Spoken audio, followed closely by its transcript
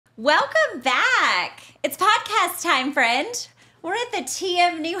Welcome back. It's podcast time, friend. We're at the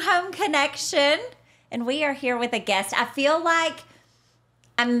TM New Home Connection, and we are here with a guest. I feel like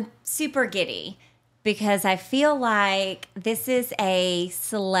I'm super giddy because I feel like this is a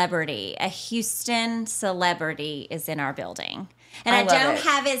celebrity. A Houston celebrity is in our building. And I don't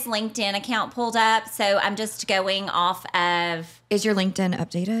have his LinkedIn account pulled up, so I'm just going off of... Is your LinkedIn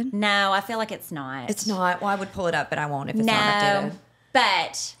updated? No, I feel like it's not. It's not. Well, I would pull it up, but I won't if it's not updated.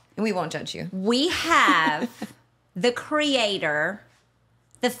 But... And we won't judge you. We have the creator,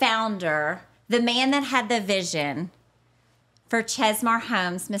 the founder, the man that had the vision for Chesmar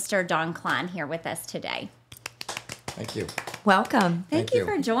Homes, Mr. Don Klein, here with us today. Thank you. Welcome. Thank you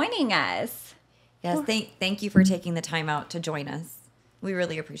for joining us. Yes, thank you for taking the time out to join us. We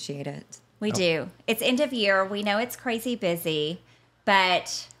really appreciate it. We do. It's end of year. We know it's crazy busy,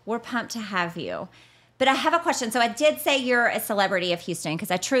 but we're pumped to have you. But I have a question. So I did say you're a celebrity of Houston because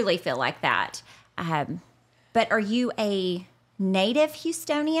I truly feel like that. But are you a native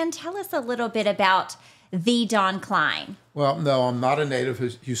Houstonian? Tell us a little bit about the Don Klein. Well, no, I'm not a native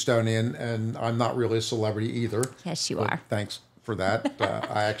Houstonian, and I'm not really a celebrity either. Yes, you are. Thanks for that.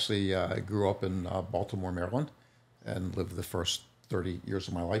 I actually grew up in Baltimore, Maryland, and lived the first 30 years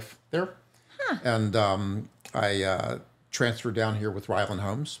of my life there. Huh. And I transferred down here with Ryland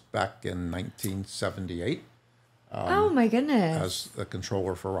Homes back in 1978. Oh, my goodness. As the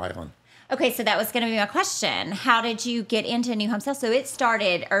controller for Ryland. Okay, so that was going to be my question. How did you get into new home sales? So it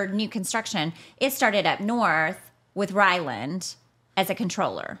started, or new construction, it started up north with Ryland as a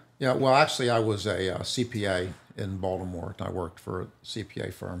controller. Yeah, well, actually, I was a CPA in Baltimore, and I worked for a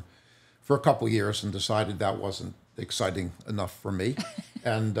CPA firm for a couple of years and decided that wasn't exciting enough for me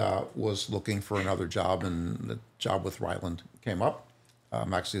and was looking for another job, and the job with Ryland came up,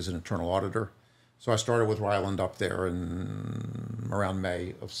 actually as an internal auditor. So I started with Ryland up there in around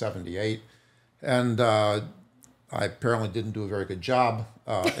May of 78, and I apparently didn't do a very good job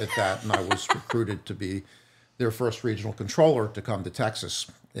at that, and I was recruited to be their first regional controller to come to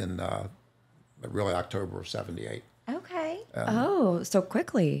Texas in really October of 78. Okay. So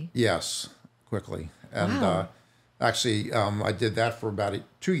quickly. Yes, quickly. And Wow. actually, I did that for about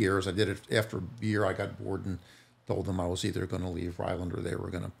 2 years. I did it after a year. I got bored and told them I was either going to leave Ryland or they were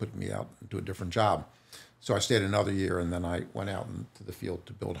going to put me out into a different job. So I stayed another year, and then I went out into the field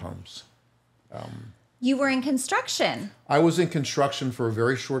to build homes. You were in construction. I was in construction for a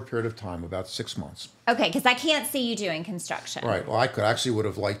very short period of time, about 6 months. Okay, because I can't see you doing construction. Right. Well, would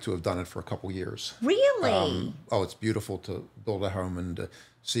have liked to have done it for a couple years. Really? It's beautiful to build a home and to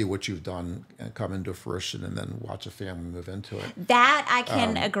see what you've done and come into fruition, and then watch a family move into it. That I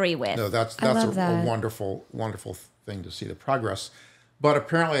can agree with. No, that's love that. a wonderful, wonderful thing to see the progress. But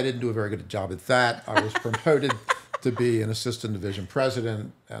apparently I didn't do a very good job at that. I was promoted to be an assistant division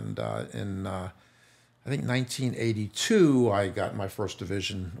president, and in I think 1982, I got my first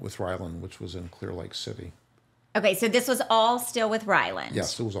division with Ryland, which was in Clear Lake City. Okay, so this was all still with Ryland.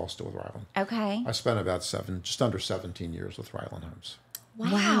 Yes, it was all still with Ryland. Okay. I spent about just under 17 years with Ryland Homes.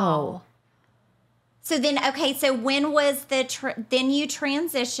 Wow. So then, okay, so when was then you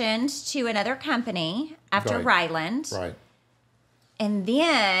transitioned to another company after Ryland. Right. And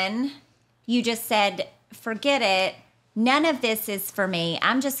then you just said, forget it. None of this is for me.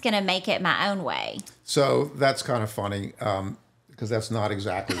 I'm just going to make it my own way. So that's kind of funny because that's not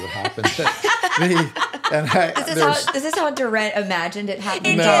exactly what happened. This is how Dorette imagined it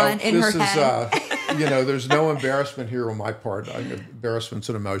happening in her head. There's no embarrassment here on my part. Embarrassment's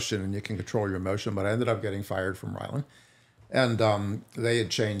an emotion, and you can control your emotion. But I ended up getting fired from Ryland. And they had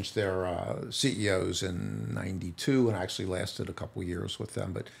changed their CEOs in 92 and actually lasted a couple of years with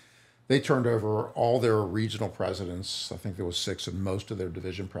them. But they turned over all their regional presidents. I think there was 6, and most of their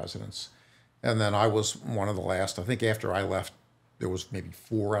division presidents. And then I was one of the last. I think after I left, there was maybe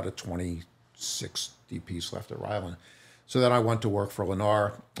 4 out of 26 DPs left at Ryland. So then I went to work for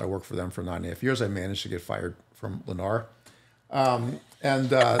Lennar. I worked for them for 9.5 years. I managed to get fired from Lennar. No,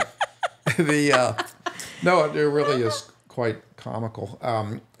 it really is quite comical.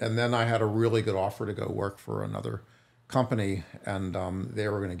 And then I had a really good offer to go work for another company, and they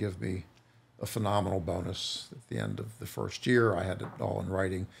were going to give me a phenomenal bonus at the end of the first year. I had it all in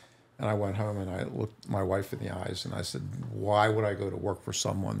writing, and I went home and I looked my wife in the eyes and I said, why would I go to work for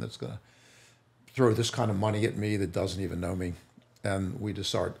someone that's going to throw this kind of money at me that doesn't even know me? And we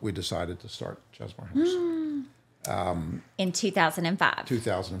decided to start Chesmar Homes. In 2005.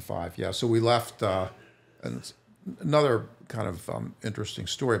 2005, yeah. So we left, and it's another kind of interesting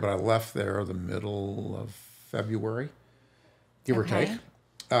story, but I left there the middle of February, give or take.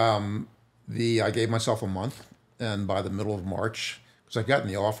 I gave myself a month, and by the middle of March, because I'd gotten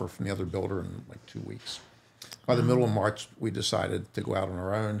the offer from the other builder in like 2 weeks. By the middle of March, we decided to go out on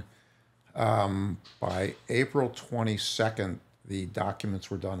our own. By April 22nd, the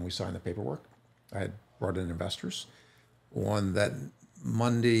documents were done. We signed the paperwork. I had brought in investors. On that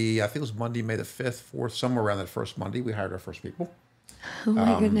Monday, I think it was Monday, May the 5th, 4th, somewhere around that first Monday, we hired our first people. Oh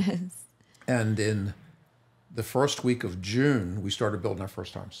my goodness. And in the first week of June, we started building our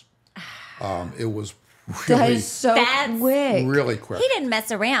first homes. It was That really, is so That's- quick. really quick. He didn't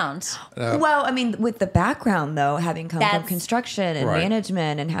mess around. Well, I mean, with the background though, having come from That's- construction and Right.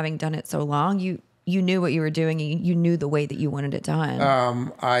 management and having done it so long, you knew what you were doing. You knew the way that you wanted it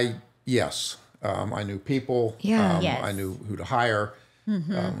done. Yes. I knew people. Yeah. Yes. I knew who to hire.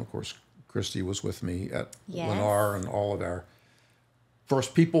 Of course, Christy was with me at Yes. Lennar, and all of our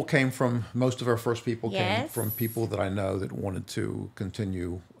first people came from, most of our first people came Yes. from people that I know that wanted to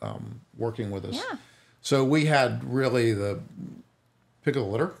continue working with us. Yeah. So we had really the pick of the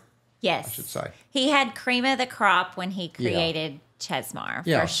litter, Yes. I should say. He had cream of the crop when he created Chesmar,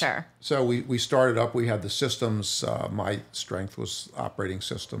 for sure. So we started up, we had the systems. My strength was operating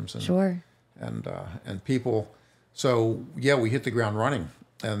systems. And, Sure. and people. So yeah, we hit the ground running.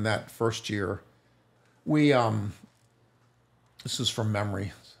 And that first year, we this is from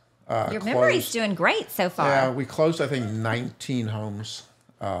memory. Your memory's doing great so far. Yeah, we closed I think 19 homes.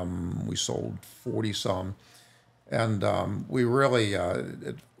 We sold 40 some, and we really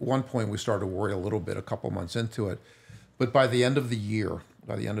at one point we started to worry a little bit a couple months into it, but by the end of the year,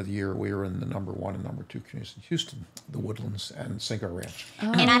 we were in the number 1 and number 2 communities in Houston, the Woodlands and Cinco Ranch.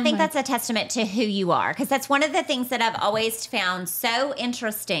 And I think that's a testament to who you are, because that's one of the things that I've always found so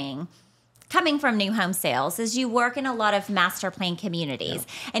interesting coming from new home sales is you work in a lot of master plan communities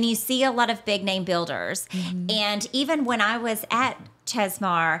and you see a lot of big name builders. And even when I was at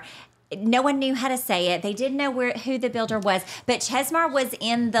Chesmar, no one knew how to say it. They didn't know who the builder was, but Chesmar was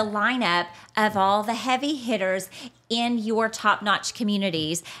in the lineup of all the heavy hitters in your top-notch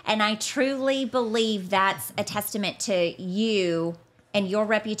communities. And I truly believe that's a testament to you and your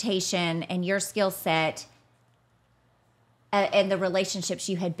reputation and your skill set and the relationships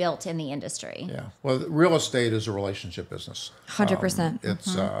you had built in the industry. Yeah. Well, real estate is a relationship business. 100%.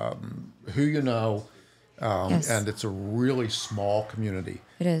 It's who you know, Yes. and it's a really small community.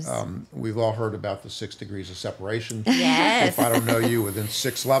 It is. We've all heard about the 6 degrees of separation. Yes. If I don't know you within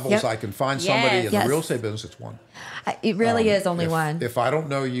 6 levels, Yep. I can find somebody. Yes. In Yes. the real estate business, it's 1. It really is only one. If I don't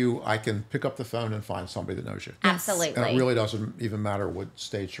know you, I can pick up the phone and find somebody that knows you. Absolutely. And it really doesn't even matter what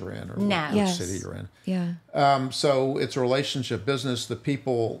state you're in or No. what Yes. city you're in. Yeah. So it's a relationship business. The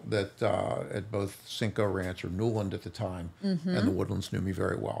people that at both Cinco Ranch or Newland at the time and the Woodlands knew me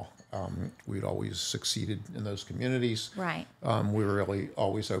very well. We'd always succeeded in those communities. Right. We were really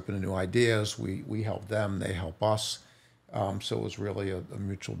always open to new ideas. We help them, they help us. So it was really a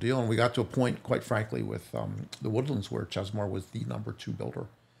mutual deal. And we got to a point, quite frankly, with the Woodlands where Chesmar was the number 2 builder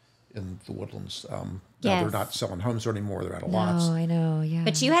in the Woodlands. Now Yes. they're not selling homes there anymore. They're out of lots. Oh, I know. Yeah.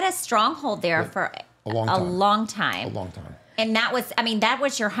 But you had a stronghold there for a long a time. long time. A long time. And that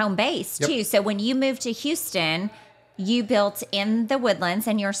was your home base Yep. too. So when you moved to Houston, you built in the Woodlands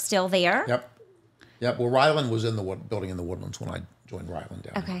and you're still there? Yep. Well, Ryland was in the building in the Woodlands when I joined Ryland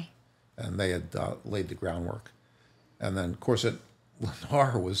down here. Okay. And they had laid the groundwork. And then, of course, at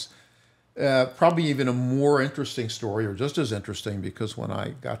Lennar was probably even a more interesting story, or just as interesting, because when I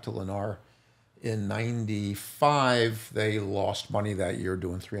got to Lennar in 95, they lost money that year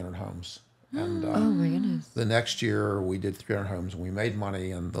doing 300 homes. And oh my goodness. the next year we did 300 homes and we made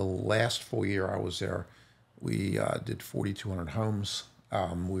money. And the last full year I was there, we did 4,200 homes.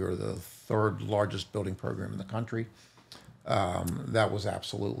 We were the 3rd largest building program in the country. That was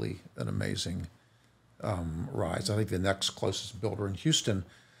absolutely an amazing rise. I think the next closest builder in Houston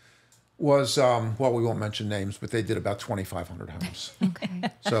was, well, we won't mention names, but they did about 2,500 homes. Okay.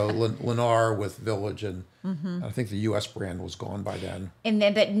 So Lennar with Village, and I think the U.S. brand was gone by then. And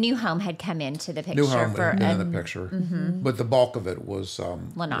then, but New Home had come into the picture New Home for had been in the picture, but the bulk of it was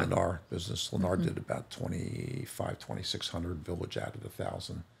Lennar. Lennar business. Lennar did about 2,600, Village added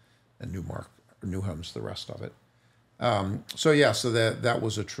 1,000, and New Home's the rest of it. So that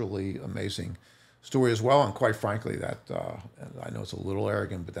was a truly amazing story as well, and quite frankly, that and I know it's a little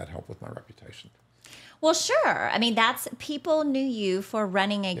arrogant, but that helped with my reputation. Well, sure. I mean, that's people knew you for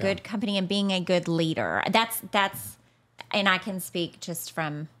running a good company and being a good leader. That's and I can speak just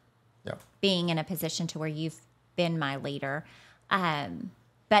from being in a position to where you've been my leader.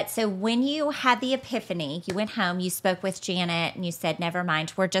 But so when you had the epiphany, you went home, you spoke with Janet, and you said, "Never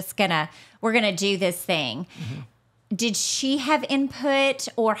mind, we're gonna do this thing." Did she have input,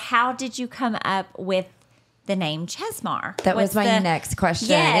 or how did you come up with the name Chesmar? That was my next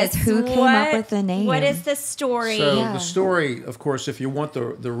question, is who came up with the name? What is the story? So the story, of course, if you want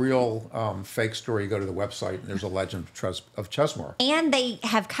the real fake story, you go to the website and there's a legend of Chesmar. And they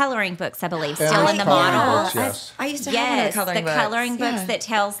have coloring books, I believe, And still there's in the coloring model. books, yes. I used to have one of the coloring books. books that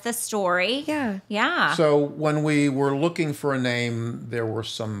tells the story. Yeah. Yeah. So when we were looking for a name, there were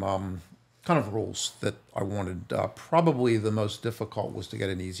some kind of rules that I wanted. Probably the most difficult was to get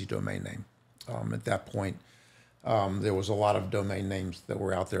an easy domain name. At that point, there was a lot of domain names that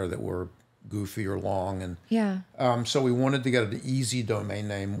were out there that were goofy or long, and so we wanted to get an easy domain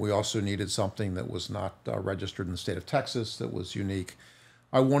name. We also needed something that was not registered in the state of Texas, that was unique.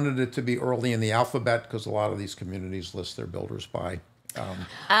 I wanted it to be early in the alphabet because a lot of these communities list their builders by. That's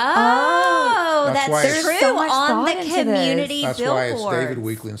why true. so much On thought the into community That's billboards. why it's David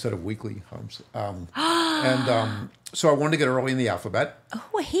Weekly instead of Weekly Homes. So I wanted to get early in the alphabet.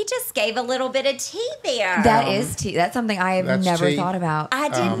 Oh, he just gave a little bit of tea there. That is tea. That's something I have That's never tea. thought about. I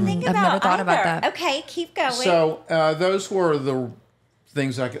didn't think I've about never thought about either. that. Okay, keep going. So those were the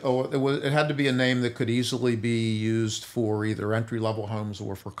things I could, it had to be a name that could easily be used for either entry-level homes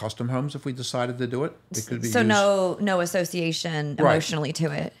or for custom homes if we decided to do it. It could be So used, no association Right. emotionally to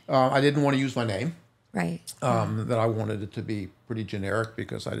it. I didn't want to use my name. Right. That I wanted it to be pretty generic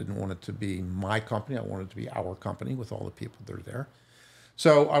because I didn't want it to be my company. I wanted it to be our company with all the people that are there.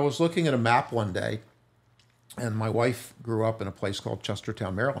 So I was looking at a map one day, and my wife grew up in a place called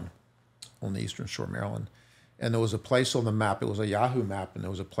Chestertown, Maryland, on the Eastern Shore, Maryland. And there was a place on the map, it was a Yahoo map, and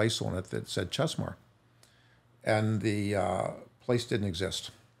there was a place on it that said Chesmar. And the place didn't exist.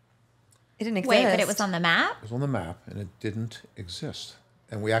 It didn't exist. Wait, but it was on the map? It was on the map, and it didn't exist.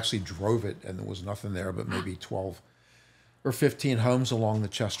 And we actually drove it, and there was nothing there but maybe 12 or 15 homes along the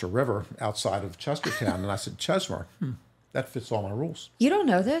Chester River outside of Chestertown. And I said, Chesmar, that fits all my rules. You don't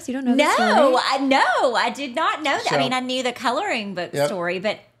know this? You don't know this story? I did not know that. So- I mean, I knew the coloring book Yep. story,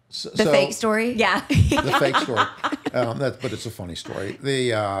 but The fake story? yeah. The fake story. But it's a funny story.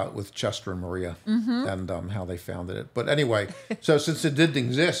 With Chester and Maria and how they founded it. But anyway, so since it didn't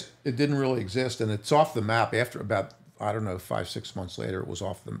exist, it didn't really exist, and it's off the map after about, 5-6 months later, it was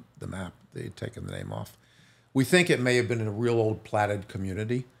off the map. They had taken the name off. We think it may have been in a real old platted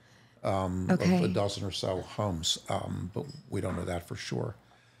community of a dozen or so homes, but we don't know that for sure.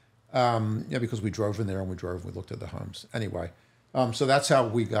 Because we drove in there and we looked at the homes. Anyway, so that's how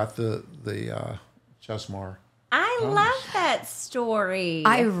we got the Chesmar. I love that story.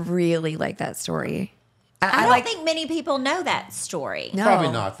 I really like that story. I don't think many people know that story. No.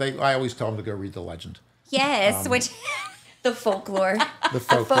 Probably not. I always tell them to go read the legend. Yes, which The folklore. The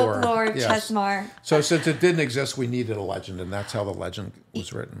folklore. yes. Chesmar. So since it didn't exist, we needed a legend, and that's how the legend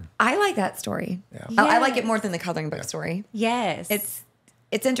was written. I like that story. Yeah. I like it more than the coloring book story. yes,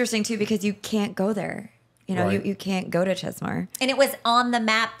 It's interesting too because you can't go there. You know, Right. you can't go to Chesmar. and it was on the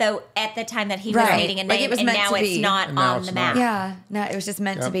map though at the time that he was Right. needing a name, Like, it was and meant now to it's be. not And now on it's the not. map. Yeah. No, it was just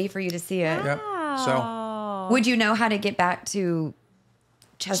meant to Yep. be for you to see it. Yep. So, Would you know how to get back to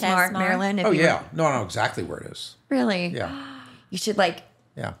Chesmar, Chesmar? Maryland? If oh you yeah, no, I know exactly where it is. Really? Yeah, You should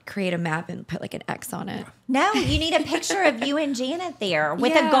yeah. create a map and put an X on it. No, you need a picture of you and Janet there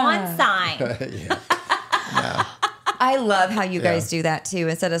with Yeah. a gone sign. Yeah. I love how you guys Yeah. do that too.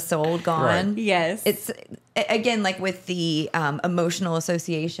 Instead of sold, gone. Right. Yes, It's again like with the emotional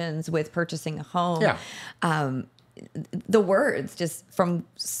associations with purchasing a home. Yeah. The words just from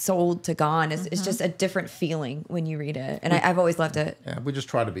sold to gone is just a different feeling when you read it, and I've always loved it. Yeah, we just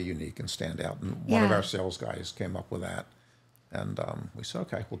try to be unique and stand out. And one of Yeah. our sales guys came up with that, and we said,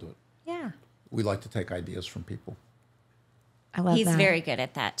 okay, we'll do it. yeah. We like to take ideas from people. I love He's that. very good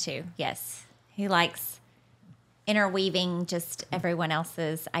at that too. Yes, he likes interweaving just everyone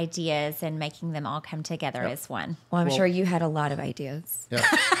else's ideas and making them all come together as one. Well, I'm sure you had a lot of ideas. Yeah.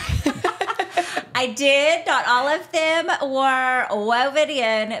 I did. Not all of them were woven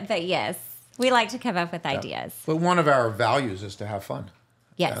in, but yes, we like to come up with ideas. But one of our values is to have fun.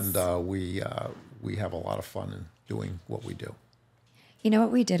 Yes. And we have a lot of fun in doing what we do. You know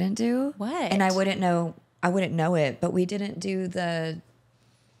what we didn't do? What? And I wouldn't know it, but we didn't do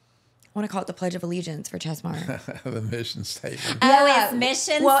I want to call it the Pledge of Allegiance for Chesmar. The mission statement. Oh, it's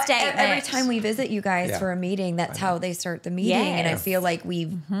mission well, statement. Every time we visit you guys Yeah. for a meeting, that's how they start the meeting. And I Yes. feel like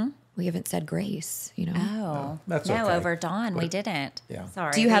we haven't said grace, you know? Oh, That's no, okay. over Dawn, we But- didn't. Yeah.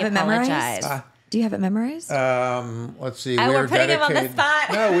 Sorry. Do you we have it memorized? apologize. Do you have it memorized? Let's see. Oh, we we're are putting him on the dedicated.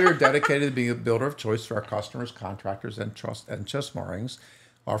 spot. No, we are dedicated to being a builder of choice for our customers, contractors, and Chesmarings,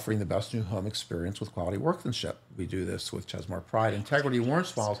 offering the best new home experience with quality workmanship. We do this with Chesmar pride, integrity, warm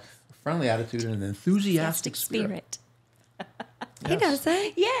smiles, a friendly attitude, and an enthusiastic spirit. He does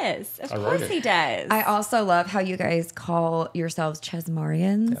it. Yes, of I wrote course it. he does. I also love how you guys call yourselves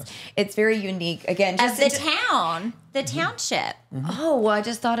Chesmarians. Yes. It's very unique. Again, of just the town, the township. Oh, well, I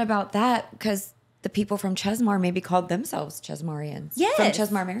just thought about that because the people from Chesmar maybe called themselves Chesmarians. Yes. From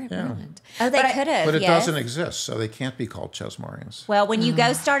Chesmar, Maryland. Oh, they But could have. But it yes. doesn't exist, so they can't be called Chesmarians. Well, when you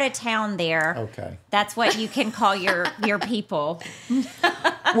go start a town there, Okay. that's what you can call your people.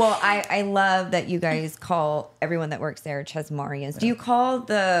 Well, I love that you guys call everyone that works there Chesmarians. Do you call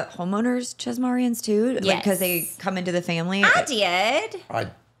the homeowners Chesmarians too? Yes. Because they come into the family? I did. I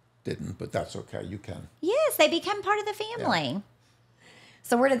didn't, but that's okay. You can. Yes, they become part of the family.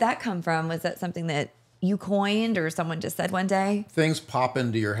 So where did that come from? Was that something that you coined or someone just said one day? Things pop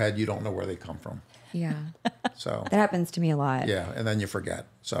into your head, you don't know where they come from. Yeah. So, That happens to me a lot. yeah, and then you forget.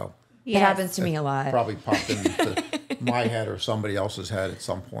 So, It happens to me a lot. probably popped into my head or somebody else's head at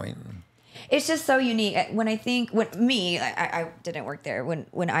some point. It's just so unique. When I think, I didn't work there.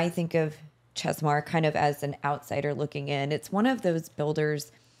 When I think of Chesmar kind of as an outsider looking in, it's one of those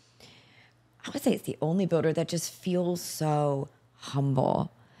builders, I would say it's the only builder that just feels so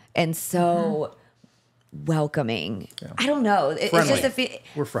humble and so welcoming. Yeah. I don't know. It's just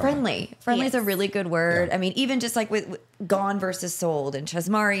We're friendly. Friendly is a Yes. really good word. Yeah. I mean, even just like with Gone versus Sold and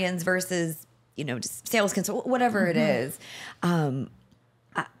Chesmarians versus, just sales consult, whatever it is.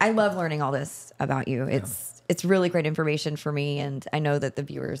 I love learning all this about you. It's really great information for me, and I know that the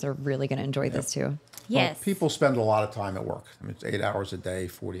viewers are really going to enjoy this too. Yes. Well, people spend a lot of time at work. I mean, it's 8 hours a day,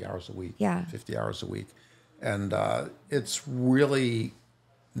 40 hours a week, Yeah. 50 hours a week. And it's really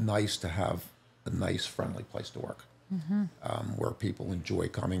nice to have a nice, friendly place to work where people enjoy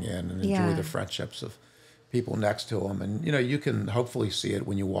coming in and enjoy Yeah. the friendships of people next to them. And, you can hopefully see it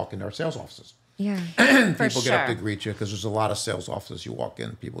when you walk into our sales offices. Yeah. For People get up to sure. greet you because there's a lot of sales offices. You walk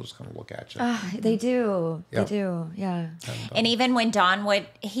in, people just kind of look at you. They do. Yeah. They do. Yeah. And even when Don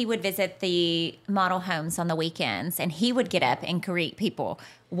he would visit the model homes on the weekends, and he would get up and greet people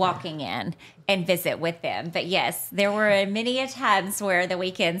walking in and visit with them. But yes, there were many a times where the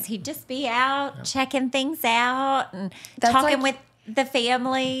weekends he'd just be out checking things out and That's talking like- with the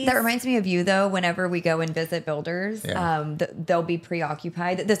families. That reminds me of you, though. Whenever we go and visit builders, Yeah. they'll be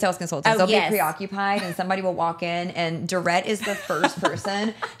preoccupied. The sales consultants, Oh, they'll yes. be preoccupied, and somebody will walk in, and Dorette is the first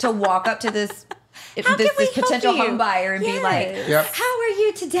person to walk up to this How can we help potential you? home buyer and be like, Yes. Yep. "How are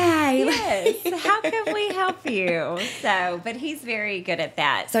you today?" Yes. How can we help you? But he's very good at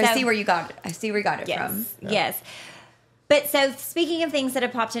that. So I see where you got it. I see where you got it from. Yes. But so speaking of things that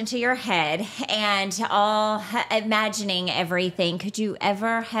have popped into your head and all imagining everything, could you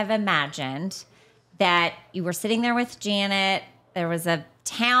ever have imagined that you were sitting there with Janet, there was a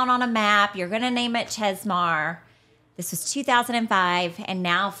town on a map, you're going to name it Chesmar. This was 2005, and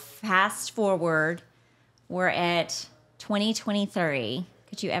now fast forward, we're at 2023.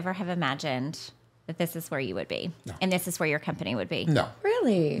 Could you ever have imagined that this is where you would be? No. And this is where your company would be? No.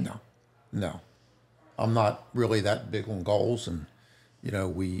 Really? No. I'm not really that big on goals, and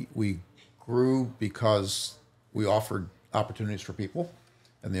we grew because we offered opportunities for people,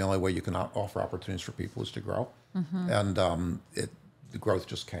 and the only way you can offer opportunities for people is to grow, and the growth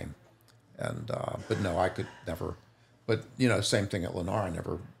just came, and but no, I could never. But same thing at Lennar. I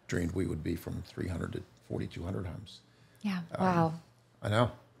never dreamed we would be from 300 to 4,200 homes. Yeah. Wow. I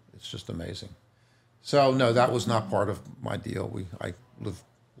know, it's just amazing. So no, that was not part of my deal. I live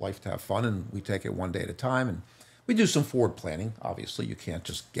life to have fun, and we take it one day at a time, and we do some forward planning. Obviously, you can't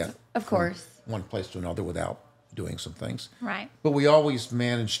just get Of course. from one place to another without doing some things. Right. But we always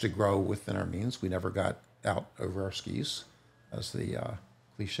managed to grow within our means. We never got out over our skis, as the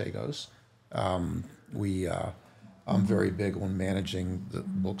cliche goes. I'm very big on managing the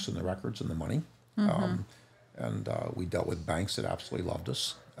books and the records and the money. And we dealt with banks that absolutely loved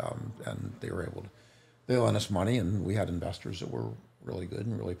us, and they lent us money, and we had investors that were really good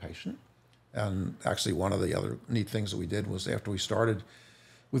and really patient. And actually, one of the other neat things that we did was after we started,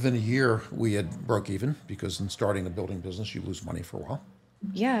 within a year, we had broke even, because in starting a building business, you lose money for a while.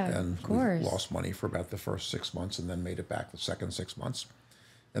 Yeah, And of we course. lost money for about the first 6 months, and then made it back the second 6 months,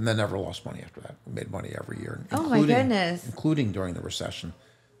 and then never lost money after that. We made money every year. Oh, my goodness. Including during the recession,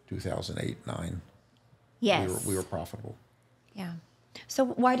 2008, 9. Yes. We were profitable. Yeah. So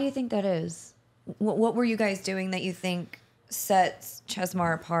why do you think that is? What were you guys doing that you think sets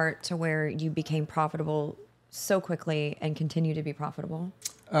Chesmar apart to where you became profitable so quickly and continue to be profitable?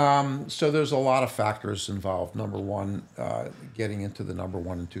 So there's a lot of factors involved. Number one, getting into the number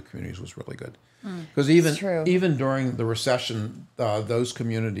 1 and 2 communities was really good. Because true. even during the recession, those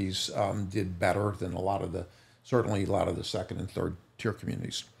communities did better than certainly a lot of the second and third tier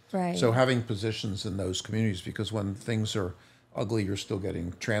communities. Right. So having positions in those communities, because when things are ugly, you're still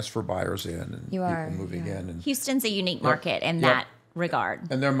getting transfer buyers in and You people are, moving yeah. in. And Houston's a unique market in Yep. that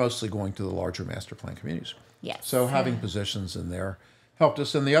regard. And they're mostly going to the larger master plan communities. Yes. So having positions in there helped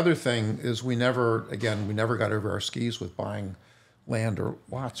us. And the other thing is we never got over our skis with buying land or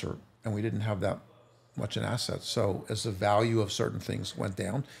lots, and we didn't have that much in assets. So as the value of certain things went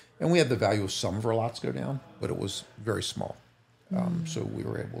down, and we had the value of some of our lots go down, but it was very small. So we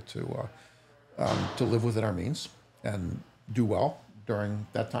were able to live within our means and do well during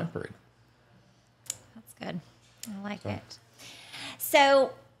that time period. That's good. I like it.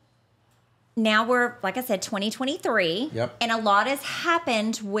 So now we're, like I said, 2023. Yep. And a lot has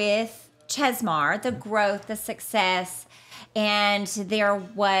happened with Chesmar, the growth, the success. And there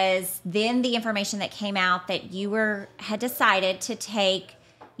was then the information that came out that you had decided to take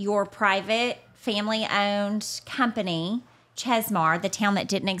your private family-owned company, Chesmar, the town that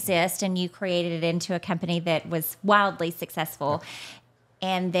didn't exist, and you created it into a company that was wildly successful,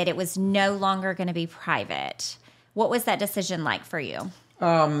 and that it was no longer going to be private. What was that decision like for you?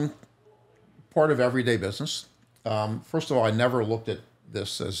 Part of everyday business. First of all, I never looked at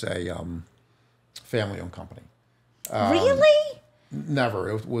this as a family-owned company. Really? Never.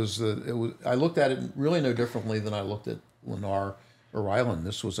 It was. I looked at it really no differently than I looked at Lennar or Ryland.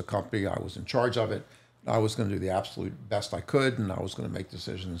 This was a company. I was in charge of it. I was going to do the absolute best I could, and I was going to make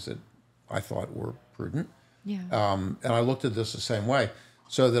decisions that I thought were prudent. Yeah. And I looked at this the same way.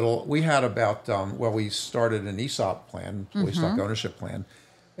 So that we had about we started an ESOP plan, employee stock ownership plan,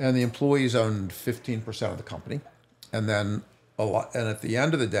 and the employees owned 15% of the company, and then a lot. And at the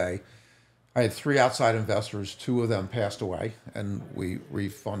end of the day, I had 3 outside investors. 2 of them passed away, and we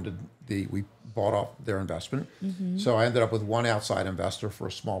bought off their investment. So I ended up with 1 outside investor for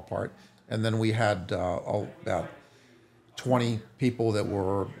a small part, and then we had about 20 people that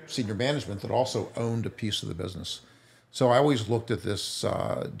were senior management that also owned a piece of the business. So I always looked at this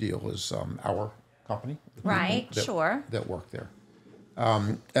deal as our company, the people Right, sure. that worked there,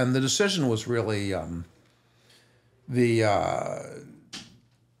 and the decision was really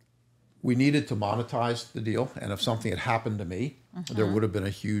we needed to monetize the deal, and if something had happened to me, there would have been a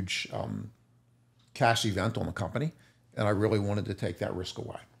huge cash event on the company, and I really wanted to take that risk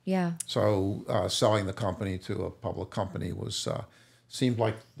away. Yeah. So selling the company to a public company seemed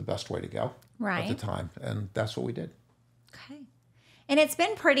like the best way to go Right. at the time, and that's what we did. Okay. And it's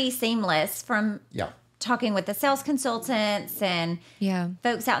been pretty seamless from Yeah. talking with the sales consultants and Yeah.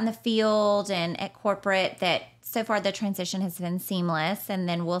 folks out in the field and at corporate that so far the transition has been seamless. And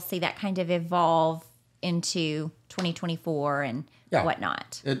then we'll see that kind of evolve into 2024 and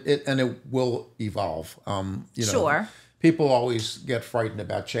whatnot. It will evolve. Sure. People always get frightened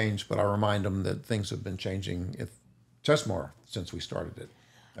about change, but I remind them that things have been changing at Chesmar since we started it.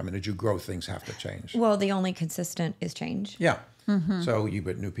 I mean, as you grow, things have to change. Well, the only consistent is change. Yeah. So you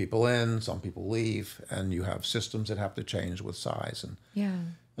put new people in, some people leave, and you have systems that have to change with size and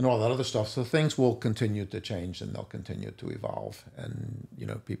all that other stuff. So things will continue to change, and they'll continue to evolve. And,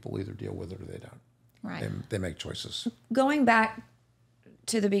 people either deal with it or they don't. Right. They make choices. Going back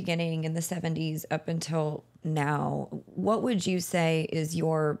to the beginning in the 70s up until now, what would you say is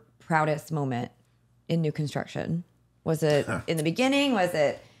your proudest moment in new construction? Was it in the beginning? Was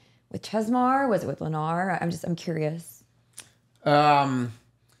it with Chesmar? Was it with Lennar? I'm curious. So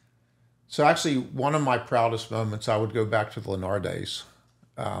actually, one of my proudest moments, I would go back to the Lennar days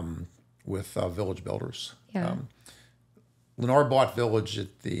with Village Builders. Yeah. Lennar bought Village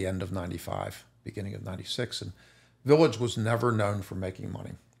at the end of 95, beginning of 96, and Village was never known for making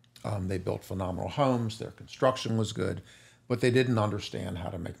money. They built phenomenal homes, their construction was good, but they didn't understand how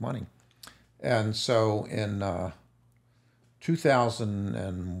to make money. And so in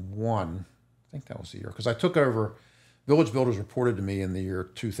 2001, I think that was the year, because I took over, Village Builders reported to me in the year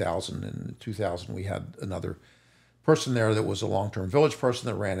 2000. And in 2000, we had another person there that was a long-term Village person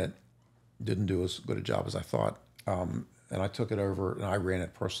that ran it, didn't do as good a job as I thought. And I took it over, and I ran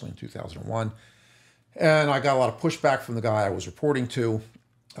it personally in 2001. And I got a lot of pushback from the guy I was reporting to.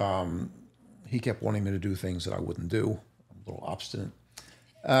 He kept wanting me to do things that I wouldn't do. I'm a little obstinate.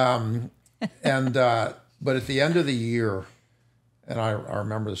 But at the end of the year, and I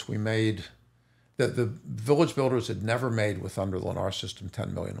remember this, we made, the Village Builders had never made with under the Lennar system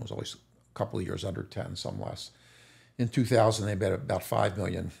 10 million. It was always a couple of years under 10, some less. In 2000, they made about 5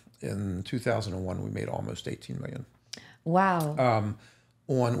 million. In 2001, we made almost 18 million. Wow.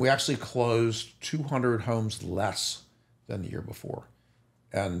 We actually closed 200 homes less than the year before.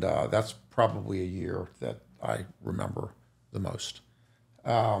 And that's probably a year that I remember the most.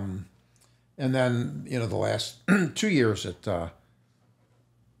 And then, the last 2 years at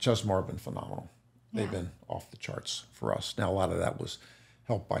Chesmar have been phenomenal. they've been off the charts for us. Now, a lot of that was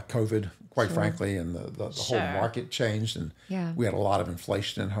helped by COVID, quite frankly, and the whole market changed, and we had a lot of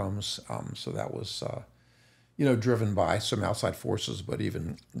inflation in homes. So that was, driven by some outside forces. But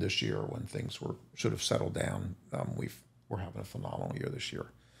even this year, when things should have settled down, we're having a phenomenal year this year.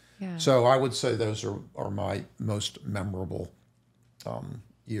 Yeah. So I would say those are my most memorable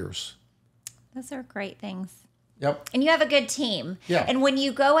years. Those are great things. Yep. And you have a good team. Yeah. And when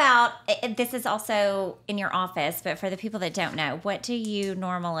you go out, this is also in your office, but for the people that don't know, what do you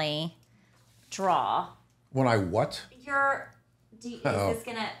normally draw? When I what? Is this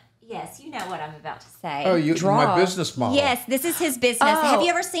going to, yes, you know what I'm about to say. Oh, Draw. my business model. Yes, this is his business. Oh. Have you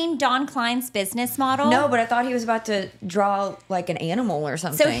ever seen Don Klein's business model? No, but I thought he was about to draw like an animal or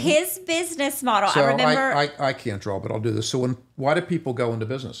something. So his business model, So I remember. I can't draw, but I'll do this. So why do people go into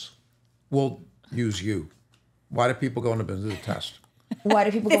business? We'll use you. Why do people go into business to test? Why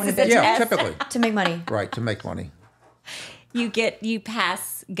do people go into This is a business? Yeah, test. typically. To make money. Right, to make money. you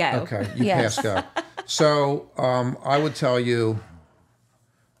pass go. Okay, you Yes. pass go. So I would tell you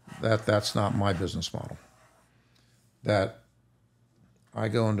that that's not my business model. That I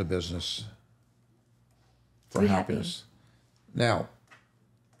go into business for be happy. happiness. Now,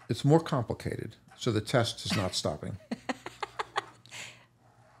 it's more complicated, so the test is not stopping.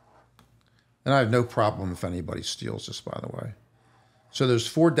 And I have no problem if anybody steals this, by the way. So there's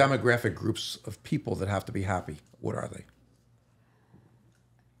 4 demographic groups of people that have to be happy. What are they?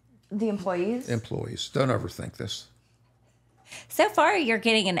 The employees. Employees. Don't overthink this. So far, you're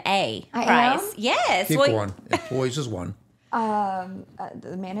getting an A I prize. am? Yes. Keep Well, going. Employees is 1.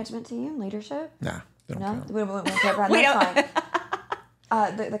 The management team, leadership. Nah, they don't No, count. we don't care about We that's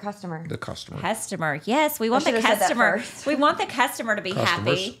fine. The customer. The customer. Customer. Yes, we want the should have said that customer. first. We want the customer to be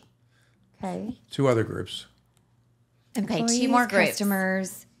Customers. happy. Okay. 2 other groups. Okay, 2 more groups.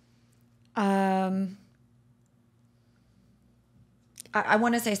 Customers. I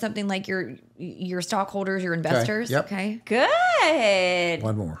want to say something like your stockholders, your investors. Yep. Okay. Good.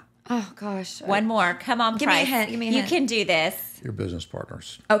 1 more. Oh gosh. One more. Come on, Give me a Price. hint, give me a You hint. can do this. Your business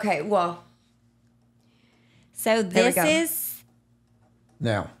partners. Okay. Well, So There we this go. is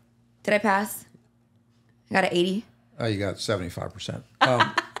Now, did I pass? I got an 80. you got 75%.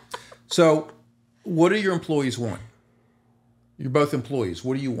 So what do your employees want? You're both employees.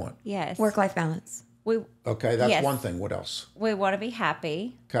 What do you want? yes. Work-life balance. We Okay, that's Yes. one thing. What else? want to be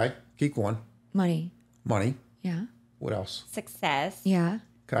happy. Okay, keep going. Money. Money. Yeah. What else? Success. Yeah.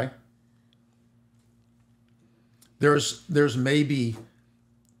 Okay. There's maybe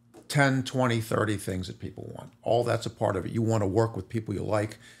 10, 20, 30 things that people want. All that's a part of it. You want to work with people you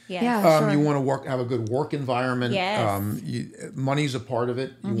like. Yes. Yeah. Sure. You want to have a good work environment. Yes. Money's a part of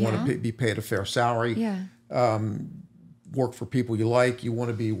it. You want to be paid a fair salary. Yeah. Work for people you like. You want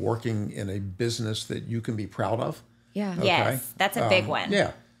to be working in a business that you can be proud of. Yeah. Okay. Yes, that's a big one.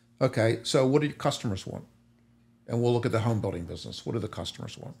 Yeah. Okay. So what do your customers want? And we'll look at the home building business. What do the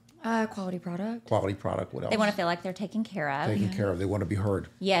customers want? Quality product. Quality product. What else? They want to feel like they're taken care of. taken care of. They want to be heard.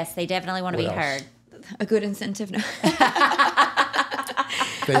 Yes, they definitely want to be What else? heard. A good incentive. No.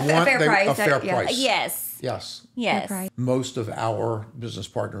 They want fair price, a fair yeah. price. Yes. Yes. Yes. price. Most of our business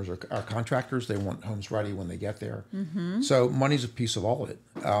partners are contractors. They want homes ready when they get there. Mm-hmm. So money's a piece of all of it,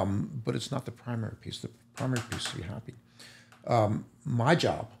 but it's not the primary piece. The primary piece is to be happy. My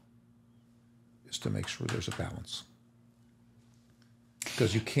job is to make sure there's a balance,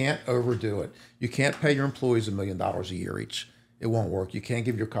 because you can't overdo it. You can't pay your employees $1 million a year each. It won't work. You can't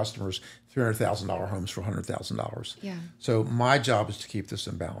give your customers $300,000 homes for $100,000. Yeah. So my job is to keep this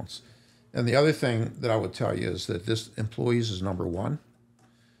in balance. And the other thing that I would tell you is that this employees is number 1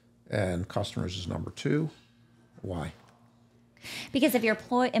 and customers is number 2. Why? Because if your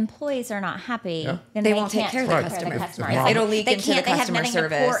employees are not happy, Yeah. then They they won't take can't care of take the care of the customer. customers. If it'll leak they into the can't. They have customer nothing to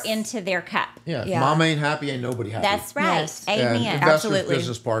pour service. into their cup. Yeah. If Yeah. mom ain't happy, ain't nobody happy. That's right. Yes. And Amen. investors, Absolutely.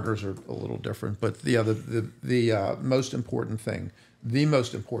 business partners are a little different, but the most important thing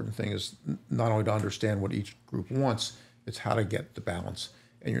is not only to understand what each group wants, it's how to get the balance.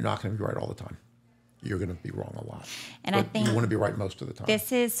 And you're not going to be right all the time. You're going to be wrong a lot. And I But think you want to be right most of the time.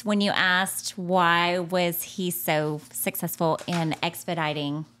 This is when you asked why was he so successful in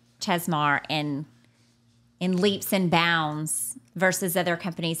expediting Chesmar in leaps and bounds versus other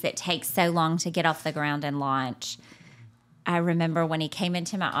companies that take so long to get off the ground and launch. I remember when he came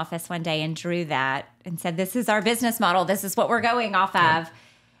into my office one day and drew that and said, "This is our business model. This is what we're going off of."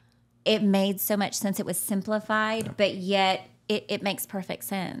 It made so much sense. It was simplified, but yet it makes perfect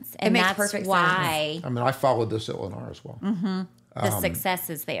sense. And makes that's perfect why I mean, I followed this at Lennar as well. the success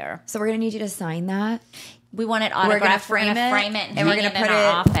is there. So we're gonna need you to sign that. We want it We're gonna autographed. frame it, and and we're hang gonna it put in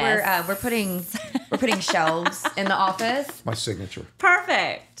our it. office. We're putting putting shelves in the office. My signature.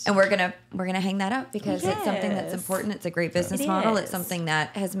 Perfect. And we're gonna hang that up because it's something that's Yes. important. It's a great business It model. is. It's something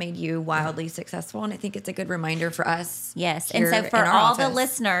that has made you wildly successful, and I think it's a good reminder for us. Yes. And here so for in our all the office.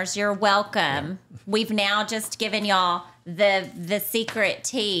 listeners, you're welcome. We've now just given y'all the secret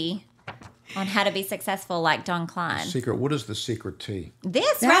tea on how to be successful like Don Klein. Secret. What is the secret tea?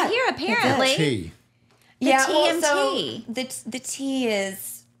 This That- right here, that's it. apparently. Tea. TMT. The tea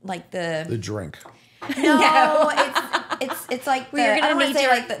is like The drink. no, it's like Well, you're I gonna don't want need to say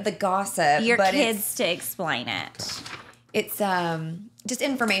your- like the gossip, Your but kids to explain it. it's just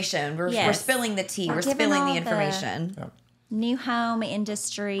information. We're Yes. spilling the tea. We're giving spilling all the the- information. Yeah. New home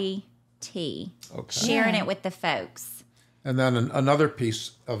industry tea. Okay. Sharing Yeah. it with the folks. And then another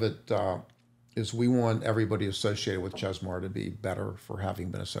piece of it is we want everybody associated with Chesmar to be better for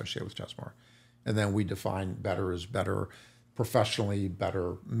having been associated with Chesmar. And then we define better as better professionally,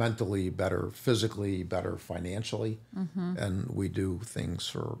 better mentally, better physically, better financially. And we do things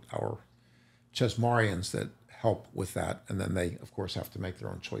for our Chesmarians that help with that. And then they, of course, have to make their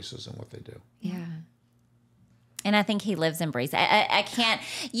own choices in what they do. Yeah. And I think he lives and breathes. I can't,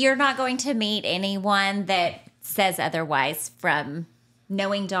 you're not going to meet anyone that says otherwise from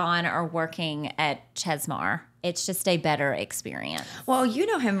knowing Don or working at Chesmar. It's just a better experience. Well, you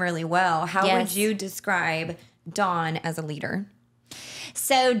know him really well. How Yes. would you describe Dawn as a leader?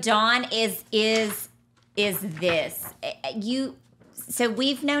 So Don is this. So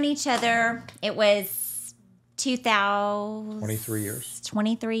we've known each other. It was 23 years.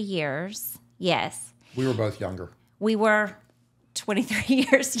 23 years. Yes. We were both younger. We were 23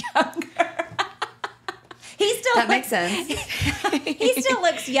 years younger. He still That makes sense. he still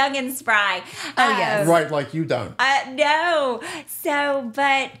looks young and spry. Oh, yes. Right, like you don't. No. So,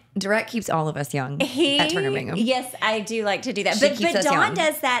 but Direct keeps all of us young he, at Turner Bingham. yes, I do like to do that. She But keeps us Dawn young.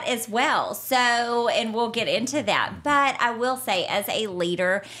 does that as well. So, and we'll get into that. But I will say, as a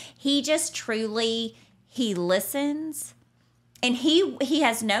leader, he just truly he listens, and he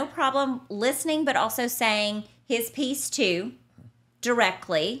has no problem listening, but also saying his piece too,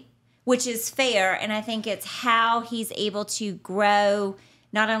 directly, which is fair. And I think it's how he's able to grow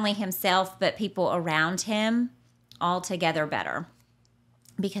not only himself, but people around him all together better.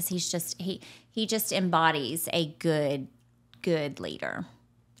 Because he's just, he just embodies a good leader.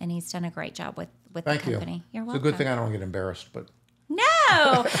 And he's done a great job with Thank the you. company. You're It's welcome. a good thing I don't get embarrassed, but No,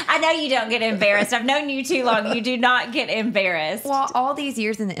 I know you don't get embarrassed. I've known you too long. You do not get embarrassed. Well, all these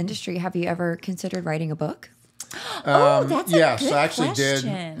years in the industry, have you ever considered writing a book? Oh, that's a yes, good I actually did,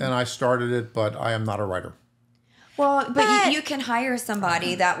 question. and I started it, but I am not a writer. Well, but But- you can hire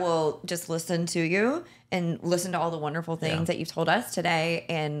somebody that will just listen to you and listen to all the wonderful things Yeah. that you've told us today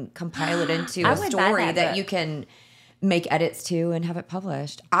and compile it into I a would buy story that that book. you can make edits to and have it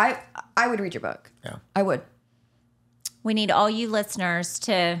published. I would read your book. Yeah. I would. We need all you listeners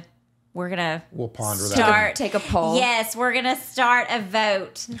to, we're going to We'll ponder that. start. Take a poll. Yes, we're going to start a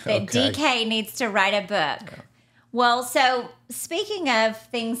vote that Okay. DK needs to write a book. Well, so speaking of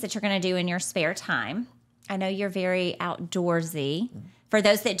things that you're going to do in your spare time, I know you're very outdoorsy. For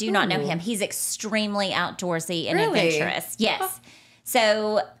those that do not know Ooh. him, he's extremely outdoorsy and Really? adventurous. Yes.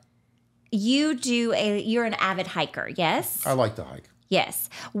 So you're an avid hiker, yes? I like to hike. Yes.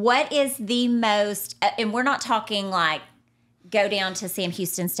 What is the most, and we're not talking like go down to Sam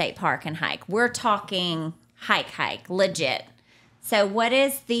Houston State Park and hike. We're talking hike, legit. So what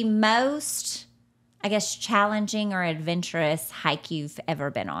is the most, I guess, challenging or adventurous hike you've ever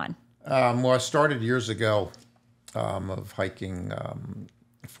been on? Well, I started years ago of hiking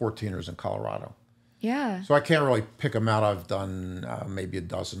 14ers in Colorado. Yeah. So I can't really pick them out. I've done maybe a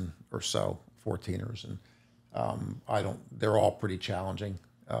dozen or so 14ers, and they're all pretty challenging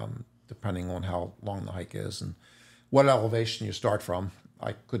depending on how long the hike is and what elevation you start from.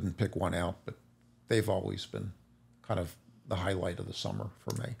 I couldn't pick one out, but they've always been kind of the highlight of the summer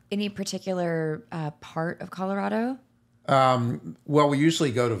for me. Any particular part of Colorado? Well, we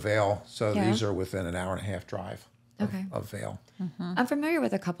usually go to Vail, so Yeah. these are within an hour and a half drive Okay. of Vail. I'm familiar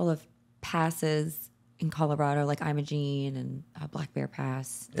with a couple of passes in Colorado, like Imogene and Black Bear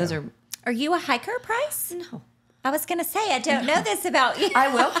Pass. Those Yeah. are Are you a hiker, Price? no. I was going to say, I don't know this about you. I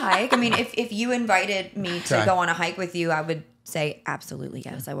will hike. I mean, if you invited me to Okay. go on a hike with you, I would say absolutely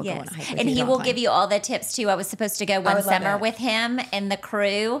yes. I will go on Yes. a hike with And you. he will give you all the tips too. I was supposed to go one would love summer it. with him and the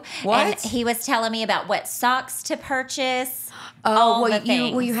crew. What? And he was telling me about what socks to purchase. Oh, all well, the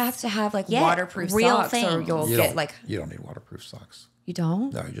you things. have to have like Yeah, waterproof real socks, or things. you'll You get don't, like you don't need waterproof socks. you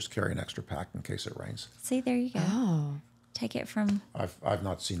don't. No, you just carry an extra pack in case it rains. See, there you go. Oh, Take it from. I've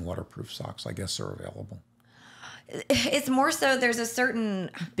not seen waterproof socks. I guess they're available. It's more so there's a certain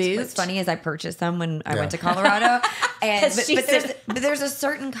Boot? What's funny is I purchased them when I went to Colorado, and 'Cause she but there's a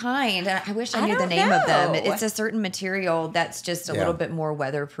certain kind, and I wish I knew the don't name of them. know. It's a certain material that's just a Yeah. little bit more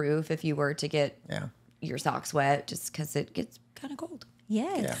weatherproof if you were to get Yeah. your socks wet, just because it gets kind of cold.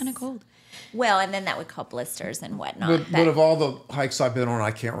 Yes. It's kind of cold. Well, and then that would cause blisters and whatnot. But of all the hikes I've been on,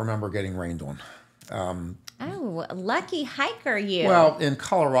 I can't remember getting rained on. Oh, lucky hiker you. Well, in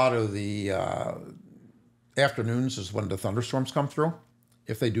Colorado, the afternoons is when the thunderstorms come through,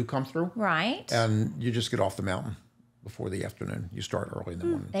 if they do come through. right. And you just get off the mountain before the afternoon. You start early in the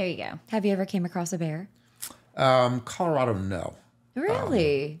morning. There you go. Have you ever came across a bear? Colorado, no.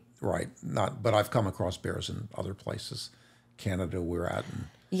 Really? Right. Not, but I've come across bears in other places. Canada, we're at. And,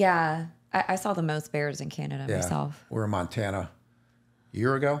 Yeah, I saw the most bears in Canada myself. we're in Montana a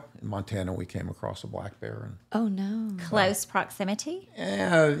year ago. In Montana, we came across a black bear. And, Oh no! Close proximity.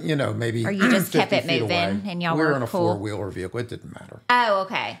 maybe Or you just kept 50 it feet moving away. and y'all we were were in a cool? four-wheeler vehicle. It didn't matter. Oh,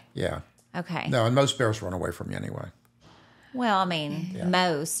 okay. Yeah. Okay. No, and most bears run away from you anyway. Well, I mean,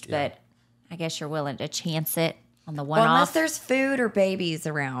 most, but I guess you're willing to chance it on the one Well, unless off. there's food or babies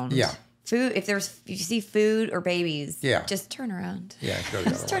around. Yeah. Food. If you see food or babies, Yeah. just turn around. Yeah, go the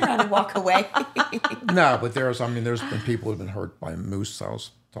Just other turn way. around and walk away. No, but there's been people who've been hurt by moose. I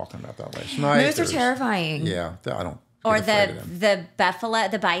was talking about that last night. Moose are There's- terrifying. Yeah, I don't. Or get afraid of them. the buffalo,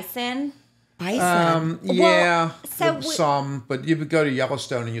 the bison. Bison. Yeah, so some, but you would go to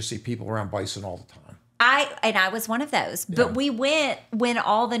Yellowstone and you see people around bison all the time. I was one of those. But we went when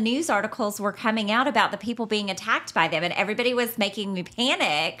all the news articles were coming out about the people being attacked by them, and everybody was making me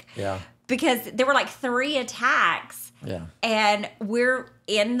panic. Yeah. Because there were like 3 attacks. Yeah. And we're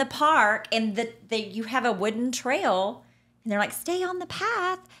in the park, and you have a wooden trail, and they're like, stay on the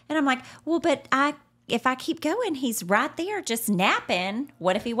path. And I'm like, well, but if I keep going, he's right there just napping.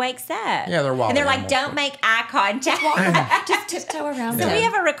 What if he wakes up? Yeah, they're wild And they're like, animals, don't but- make eye contact. Just tiptoe around So them. we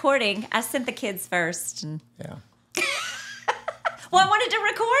have a recording. I sent the kids first. And, Yeah. well, I wanted to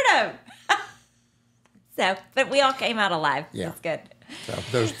record them. So, but we all came out alive. Yeah. That's good. So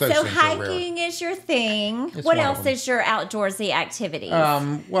those So things are rare. hiking is your thing. It's What one of else them. is your outdoorsy activities?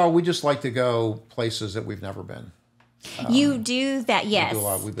 Well, we just like to go places that we've never been. You do that, yes. We do a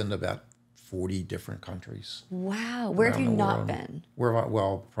lot. We've been to about 40 different countries. Wow. Where have around you the not world. been?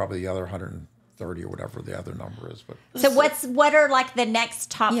 Well, probably the other 130 or whatever the other number is. But So what are like the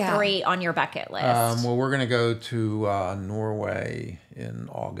next top Yeah. 3 on your bucket list? well, we're going to go to Norway in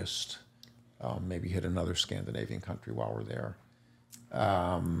August. Maybe hit another Scandinavian country while we're there.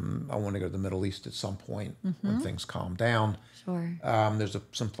 I want to go to the Middle East at some point when things calm down. Sure. There's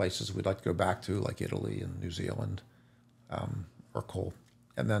some places we'd like to go back to, like Italy and New Zealand, are cool.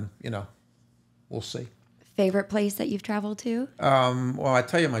 And then, we'll see. Favorite place that you've traveled to? Well, I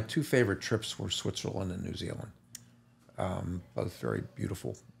tell you, my 2 favorite trips were Switzerland and New Zealand. Both very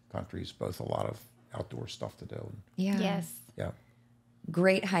beautiful countries, both a lot of outdoor stuff to do. Yeah. yes. Yeah,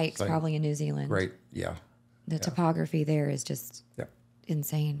 Great hikes, Like, probably in New Zealand. great. Yeah, The topography there is just yeah,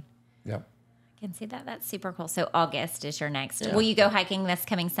 insane. yeah. I can see that. That's super cool. So August is your next. Will you go hiking this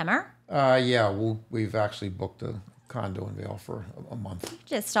coming summer? Yeah, we've actually booked a condo in Vail for a month.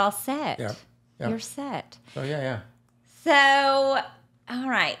 Just all set. Yeah, yeah. You're set. So yeah. So, all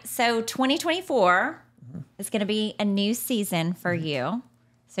right. So 2024 is going to be a new season for you.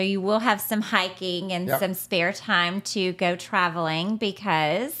 So you will have some hiking and Yep. some spare time to go traveling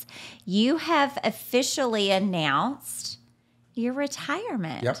because you have officially announced your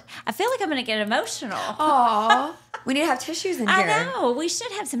retirement. Yep. I feel like I'm going to get emotional. Aw. We need to have tissues in I here. know. We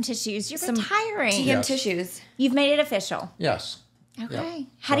should have some tissues. You're Some retiring. TM Yes. tissues. You've made it official. Yes. Okay.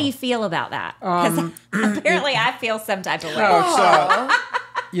 How do you feel about that? Because apparently I feel some type of way.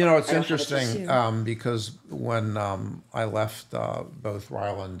 No, it's have a interesting tissue. because when I left both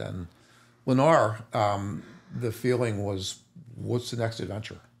Ryland and Lennar, the feeling was, what's the next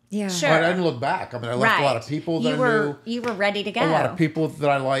adventure? Yeah. Sure. I didn't look back. I mean, I left a lot of people that you I were knew, you were ready to go. a lot of people that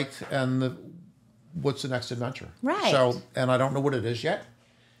I liked, and what's the next adventure? Right. So, and I don't know what it is yet.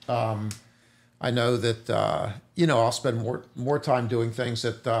 I know that I'll spend more time doing things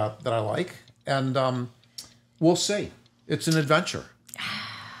that I like, and we'll see. It's an adventure.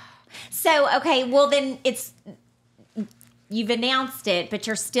 So, okay, well then you've announced it, but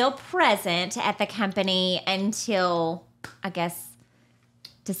you're still present at the company until I guess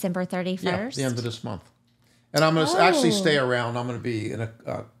December 31st. Yeah, the end of this month. And I'm going to actually stay around. I'm going to be in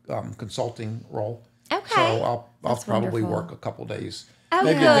a consulting role. Okay. So I'll probably wonderful. work a couple days. Oh,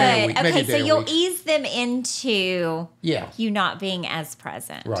 maybe good. a day a week. Maybe Okay, a so day a you'll week. ease them into Yeah. you not being as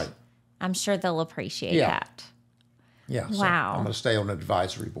present. Right. I'm sure they'll appreciate Yeah. that. Yeah. So Wow. I'm going to stay on an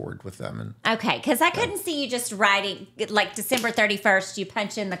advisory board with them. And Okay, because I couldn't see you just writing, like December 31st, you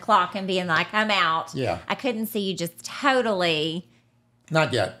punch in the clock and being like, I'm out. Yeah. I couldn't see you just totally.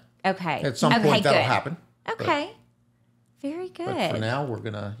 not yet. Okay. At some okay, point, that'll good. happen. Okay. Very good. But for now, we're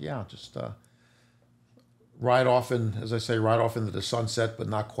going to, just ride off into the sunset, but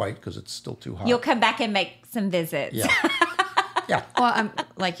not quite because it's still too hot. You'll come back and make some visits. Yeah. Yeah. Well,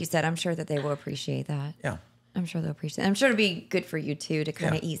 like you said, I'm sure that they will appreciate that. Yeah. I'm sure they'll appreciate it. I'm sure it'll be good for you too to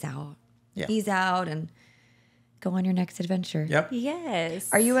kind of Yeah. ease out. Yeah. Ease out and go on your next adventure. Yep. Yes.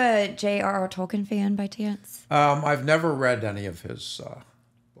 Are you a J.R.R. Tolkien fan by chance? I've never read any of his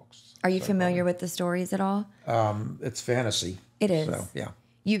books. Are you familiar with the stories at all? It's fantasy. It is. So, yeah.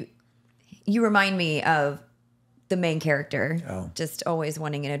 You remind me of the main character, Oh. just always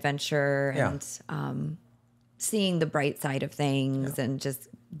wanting an adventure Yeah. and seeing the bright side of things and just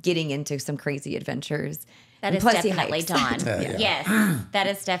getting into some crazy adventures. That And is plus he definitely hikes. Dawn. Yeah. Yes, that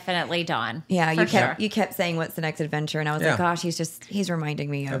is definitely Dawn. Yeah, for sure. you kept saying what's the next adventure, and I was Yeah. like, gosh, he's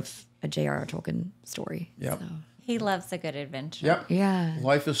reminding me of a J.R.R. Tolkien story. Yep. So, He loves a good adventure. Yep. yeah.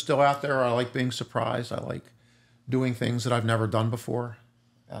 Life is still out there. I like being surprised. I like doing things that I've never done before.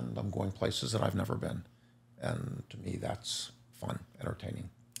 And I'm going places that I've never been. And to me, that's fun, entertaining.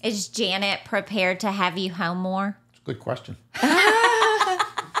 Is Janet prepared to have you home more? It's a good question.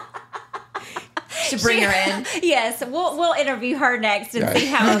 Should bring her in. Yes, we'll interview her next and Yeah. see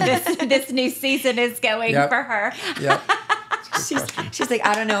how this new season is going Yep. for her. Yep. She's like,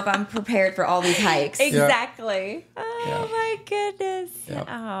 I don't know if I'm prepared for all these hikes. Exactly. Oh Yeah. my goodness. Yep.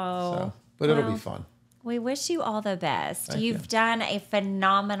 Oh. So, but it'll Well, be fun. We wish you all the best. Thank You've you. done a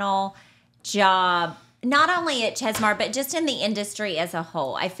phenomenal job, not only at Chesmar, but just in the industry as a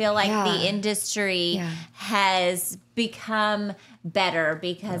whole. I feel like Yeah. the industry Yeah. has become better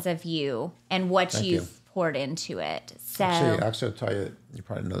because of you and what Thank you've you. poured into it. So, Actually, I'll tell you, you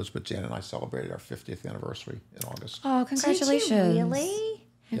probably know this, but Jan and I celebrated our 50th anniversary in August. Oh, congratulations. Did you really?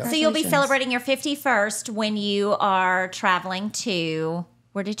 Yeah. So you'll be Congratulations. celebrating your 51st when you are traveling to,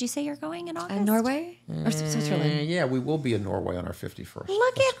 where did you say you're going in August? Norway or Switzerland? Yeah, we will be in Norway on our 51st.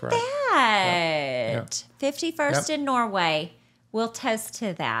 Look That's at correct. that. 51st Yep. in Norway. We'll toast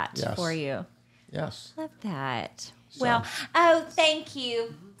to that Yes. for you. Yes. Love that. Well, oh, thank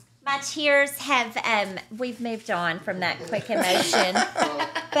you. My tears have, we've moved on from that quick emotion.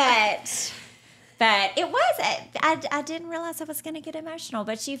 But it was, I didn't realize I was going to get emotional,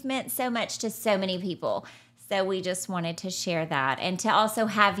 but you've meant so much to so many people. So we just wanted to share that and to also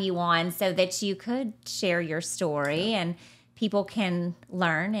have you on so that you could share your story and people can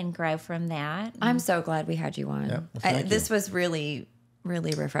learn and grow from that. I'm so glad we had you on. Yeah, well, thank This was really,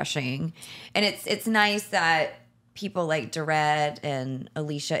 really refreshing. And it's nice that people like Dorette and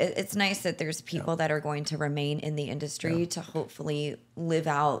Alicia, it's nice that there's people that are going to remain in the industry to hopefully live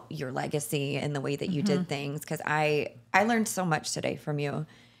out your legacy in the way that you did things. Because I learned so much today from you.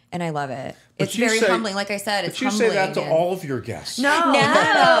 And I love it. It's you very say- humbling. Like I said, it's But you humbling. say that to and- all of your guests. No.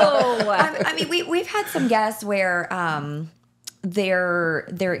 I mean, we've had some guests where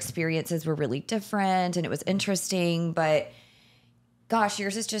their experiences were really different and it was interesting, but gosh,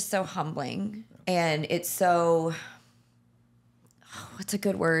 yours is just so humbling and it's so. What's a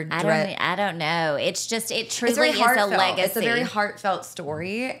good word? I don't know. It's just, it It's truly very is a heartfelt. legacy. It's a very heartfelt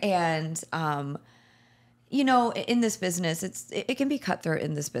story, and you know, in this business, it can be cutthroat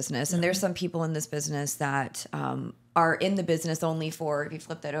in this business, and there's some people in this business that are in the business only for, if you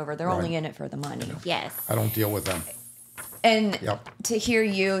flip that over, they're only in it for the money. Yes. I don't deal with them. And Yep. to hear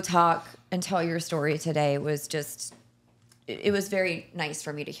you talk and tell your story today was just, it was very nice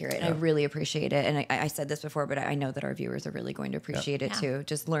for me to hear it. And I really appreciate it. And I said this before, but I know that our viewers are really going to appreciate it too.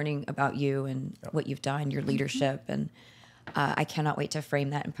 Just learning about you and what you've done, your leadership. And I cannot wait to frame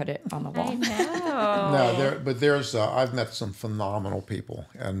that and put it on the wall. I know. No, there's I've met some phenomenal people,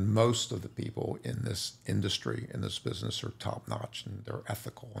 and most of the people in this industry, in this business, are top notch, and they're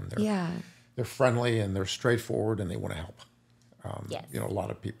ethical, and they're friendly, and they're straightforward, and they want to help. Yes. You know, a lot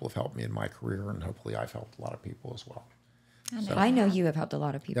of people have helped me in my career, and hopefully I've helped a lot of people as well. I know you have helped a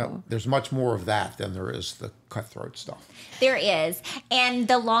lot of Yeah, people. there's much more of that than there is the cutthroat stuff. There is. And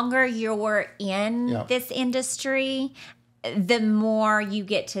the longer you're in Yeah. this industry, the more you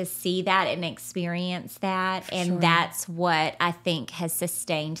get to see that and experience that. And that's what I think has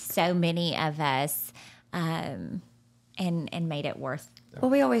sustained so many of us and made it worth. Well,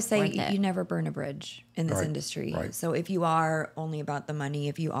 we always say Worth it. you never burn a bridge in this Right, industry. right. So if you are only about the money,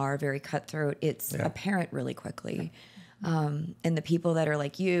 if you are very cutthroat, it's apparent really quickly. And the people that are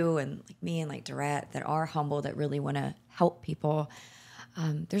like you and like me and like Dorette that are humble, that really want to help people,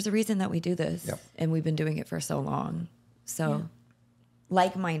 there's a reason that we do this. Yep. And we've been doing it for so long. So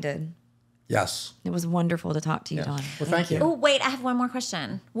like-minded. Yes. It was wonderful to talk to you, Don. Well, thank you. Oh, wait, I have one more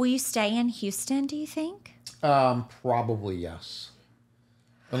question. Will you stay in Houston, do you think? Probably yes.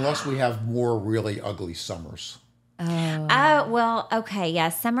 Unless we have more really ugly summers. Oh, well, okay. Yeah,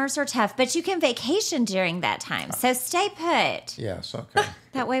 summers are tough, but you can vacation during that time. So stay put. Yes, okay.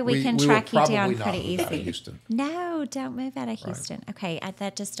 That way we can will track you probably down not pretty move out of easy. Houston. No, don't move out of Houston. Okay,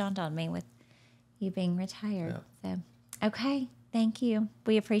 that just dawned on me with you being retired. So, okay, thank you.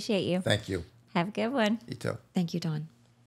 We appreciate you. Thank you. Have a good one. You too. Thank you, Don.